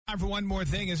Time for one more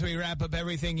thing as we wrap up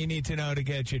everything you need to know to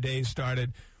get your day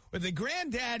started. Well, the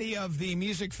granddaddy of the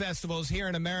music festivals here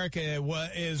in America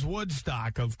is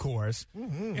Woodstock, of course.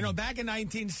 Mm-hmm. You know, back in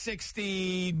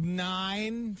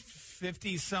 1969,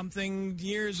 50-something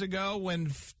years ago,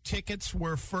 when tickets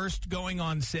were first going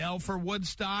on sale for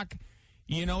Woodstock,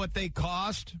 you know what they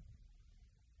cost?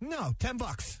 No,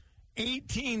 $10.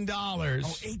 $18. Oh,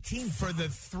 $18 for the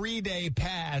 3-day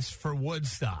pass for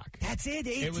Woodstock. That's it,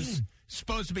 $18. It was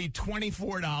supposed to be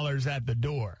 $24 at the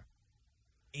door.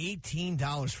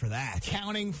 $18 for that.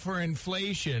 Counting for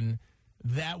inflation,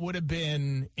 that would have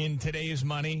been, in today's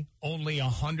money, only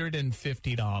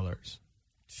 $150.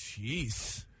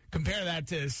 Jeez. Compare that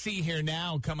to See Here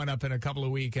Now coming up in a couple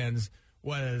of weekends.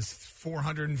 Was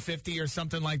 $450 or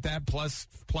something like that plus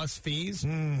fees?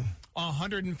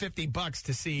 $150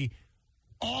 to see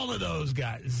all of those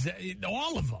guys,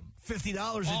 all of them.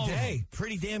 $50 a day.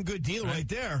 Pretty damn good deal right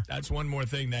there. That's one more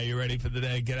thing. Now you ready for the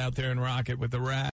day? Get out there and rock it with the Rat.